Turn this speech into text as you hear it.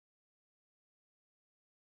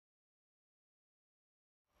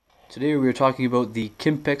Today we are talking about the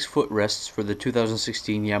Kimpex footrests for the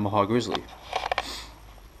 2016 Yamaha Grizzly.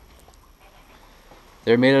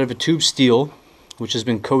 They're made out of a tube steel which has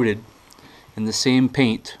been coated in the same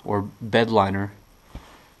paint or bed liner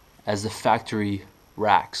as the factory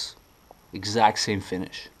racks. Exact same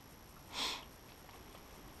finish.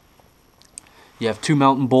 You have two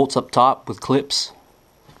mounting bolts up top with clips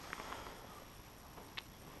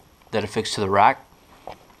that are fixed to the rack,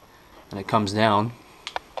 and it comes down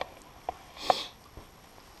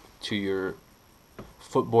to your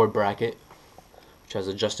footboard bracket, which has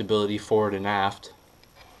adjustability forward and aft,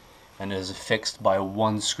 and is fixed by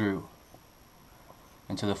one screw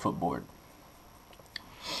into the footboard.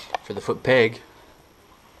 For the foot peg,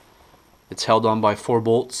 it's held on by 4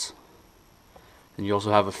 bolts, and you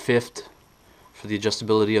also have a fifth for the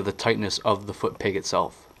adjustability of the tightness of the foot peg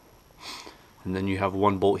itself. And then you have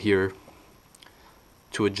 1 bolt here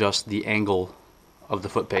to adjust the angle of the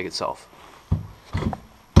foot peg itself.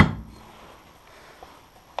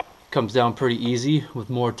 Comes down pretty easy. With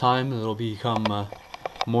more time it'll become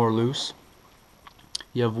more loose.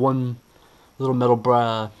 You have one little metal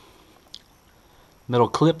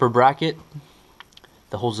clip or bracket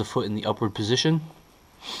that holds the foot in the upward position,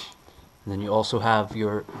 and then you also have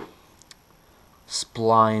your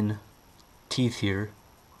spline teeth here,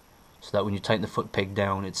 so that when you tighten the foot peg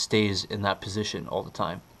down it stays in that position all the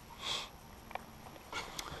time.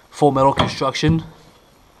 Full metal construction.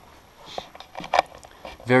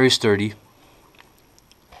 Very sturdy.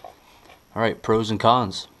 Alright, pros and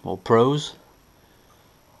cons. Well, pros,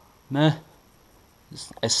 meh.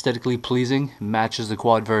 It's aesthetically pleasing, matches the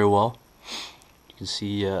quad very well. You can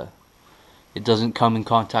see it doesn't come in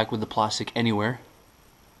contact with the plastic anywhere.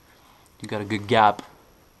 You got a good gap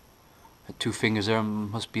at 2 fingers there.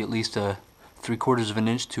 Must be at least 3/4 of an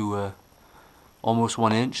inch to almost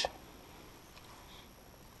 1 inch.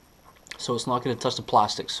 So it's not going to touch the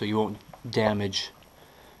plastics, so you won't damage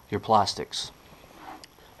your plastics.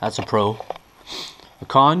 That's a pro. A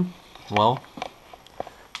con, well,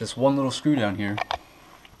 this one little screw down here,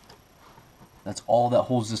 that's all that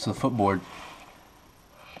holds this to the footboard,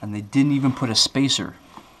 and they didn't even put a spacer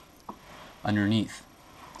underneath.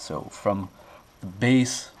 So from the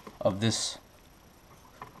base of this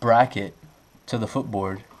bracket to the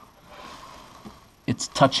footboard, it's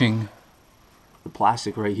touching the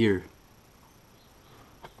plastic right here.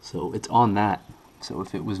 So it's on that. So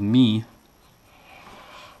if it was me,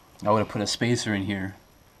 I would have put a spacer in here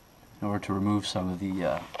in order to remove some of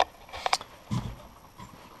the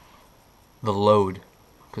load,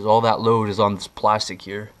 because all that load is on this plastic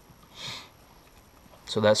here.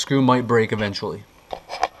 So that screw might break eventually.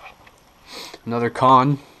 Another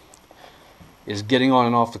con is getting on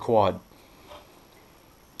and off the quad.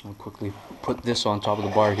 I'll quickly put this on top of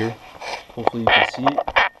the bar here. Hopefully you can see it.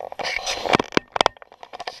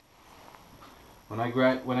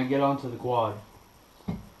 When I get onto the quad,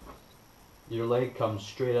 your leg comes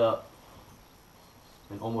straight up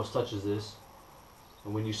and almost touches this,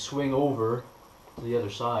 and when you swing over to the other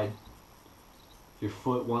side, your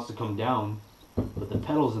foot wants to come down, but the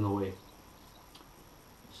pedal's in the way.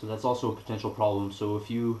 So that's also a potential problem. So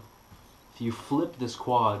if you flip this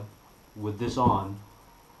quad with this on,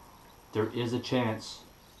 there is a chance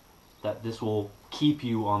that this will keep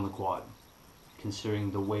you on the quad,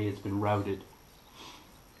 considering the way it's been routed.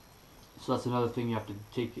 So that's another thing you have to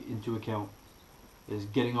take into account, is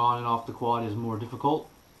getting on and off the quad is more difficult,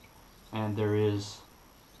 and there is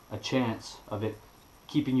a chance of it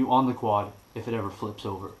keeping you on the quad if it ever flips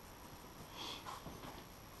over.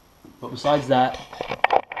 But besides that,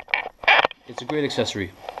 it's a great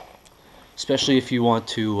accessory, especially if you want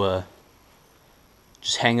to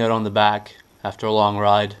just hang out on the back after a long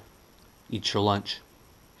ride, eat your lunch.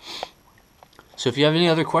 So if you have any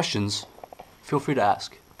other questions, feel free to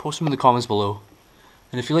ask. Post them in the comments below.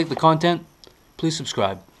 And if you like the content, please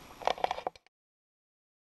subscribe.